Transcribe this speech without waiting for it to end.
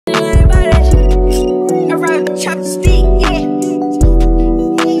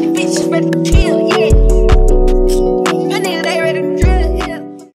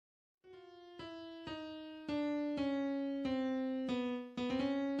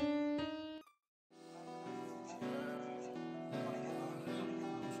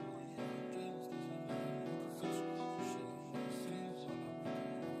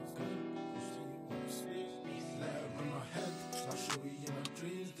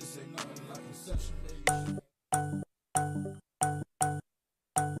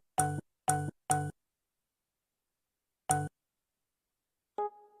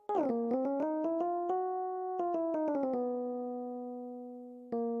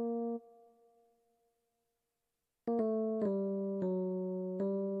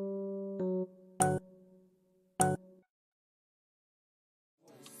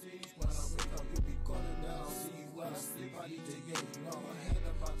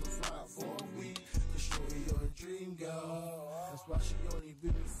she only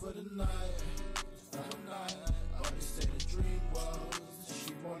with me for the night. For the night. All they say the dream was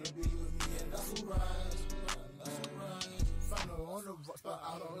she wanna be with me, and that's alright. That's alright. Found her on the rocks, but I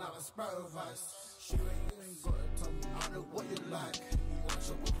don't like a sparrow vice. She ain't gotta tell me I know what you like. You want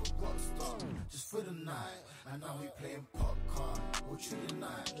to with a rock star just for the night. And now we playing popcorn all through the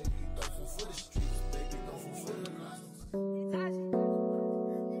night. Baby, don't fall for the streets, baby, don't fall for the night.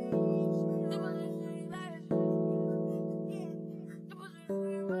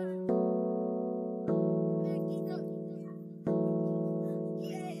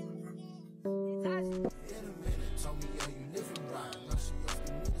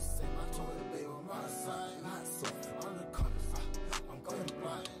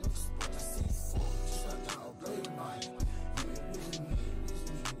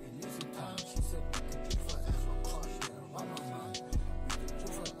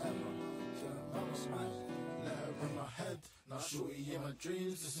 Now shorty in my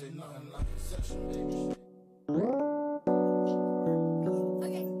dreams, this ain't nothing like inception, baby.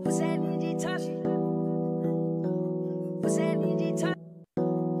 Você me ditache. Você me ditache.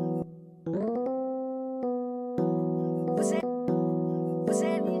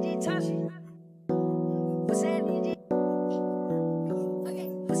 Você me ditache.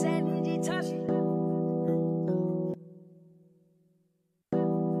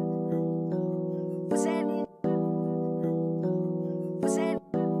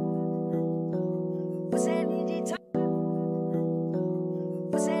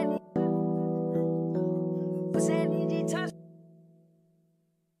 Você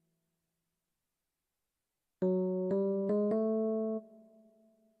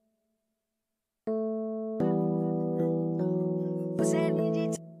me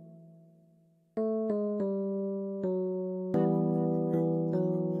ditache.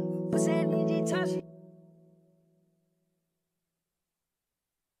 Você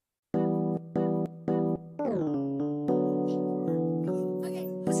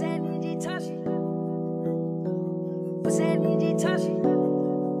me ditache.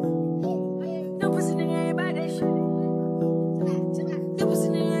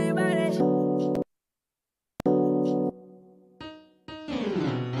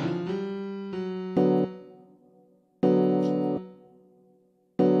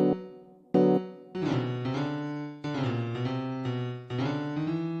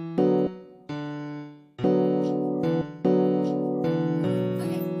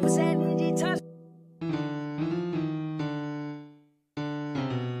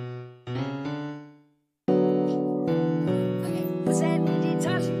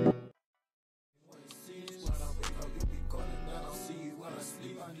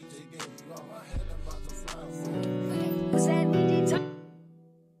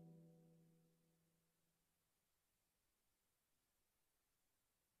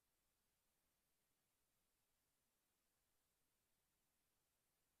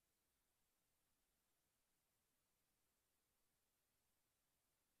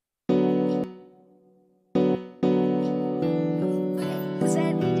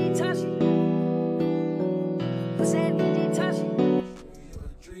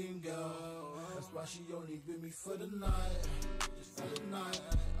 She only with me for the night, just for the night.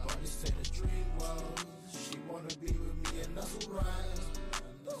 All they say the dream was she wanna be with me, and that's alright.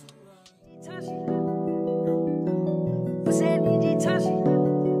 Você me ditache.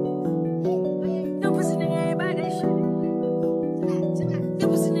 Não precisa ninguém vai deixar. Não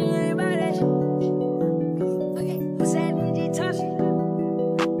precisa ninguém vai deixar. Você me ditache.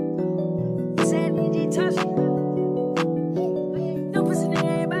 Você me ditache. Não precisa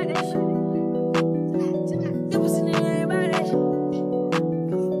ninguém vai deixar.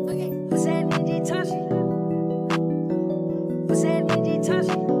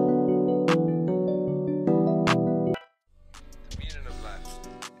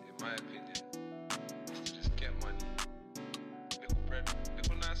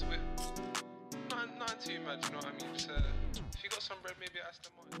 Too much, you know what I mean? Just, if you got some bread, maybe ask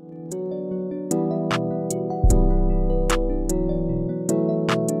them more. You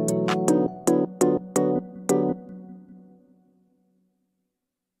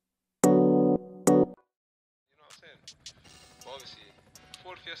know what I'm saying? But obviously,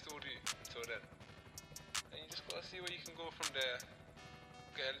 Ford Fiesta will do until then. And you just gotta see where you can go from there.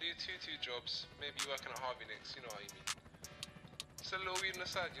 Get a little 2-2 jobs, maybe working at Harvey next, you know what I mean? Just a little weed on the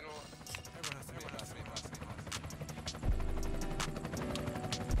side, you know what? Everyone has to make us.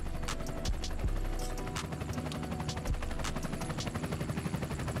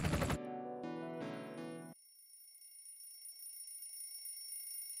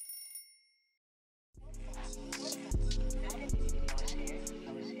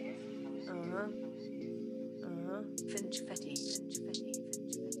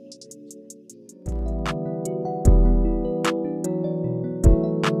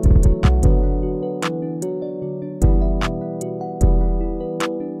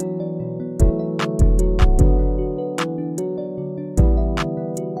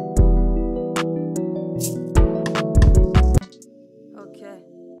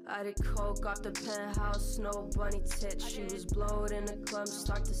 I did coke off the penthouse, no bunny tits. She was blowed in the club,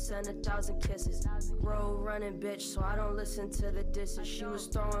 start to send 1,000 kisses. Road running bitch, so I don't listen to the disses. She was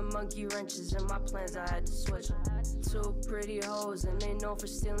throwing monkey wrenches in my plans, I had to switch them. Two pretty hoes, and they known for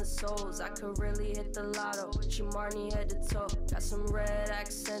stealing souls. I could really hit the lotto, she Marnie head to toe. Got some red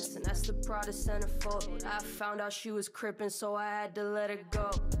accents, and that's the Protestant centerfold. I found out she was crippin', so I had to let it go.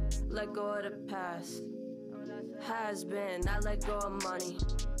 Let go of the past. Has been, I let go of money.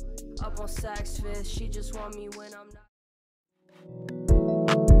 Up on Saks Fifth, she just want me when I'm not.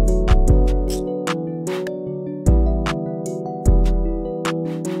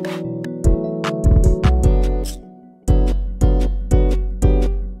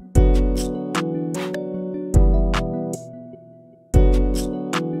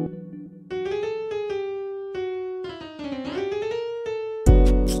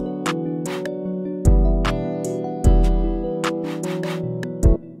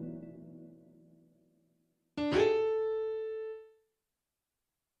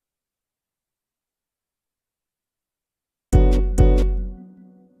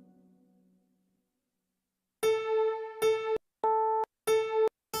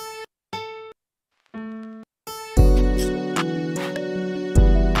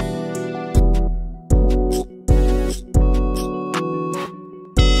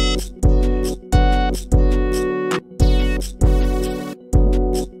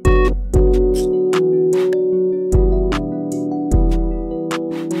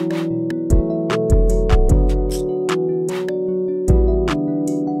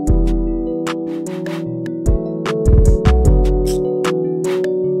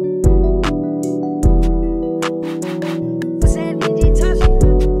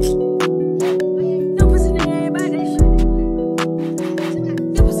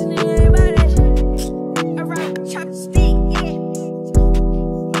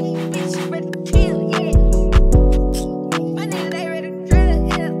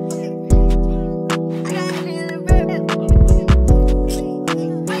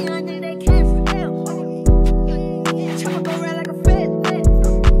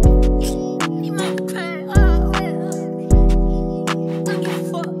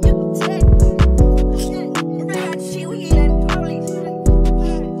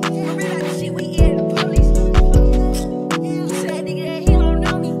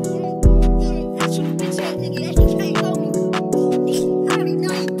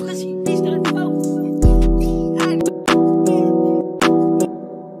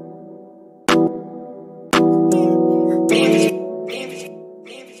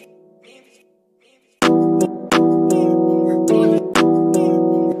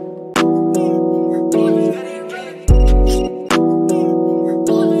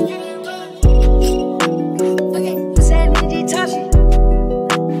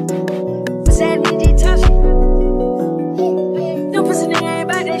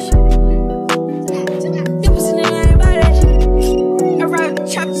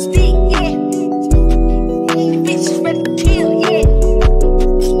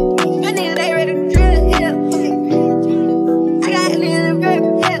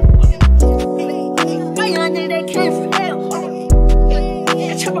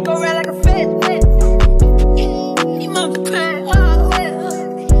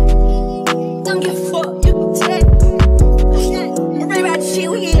 Don't give a fuck.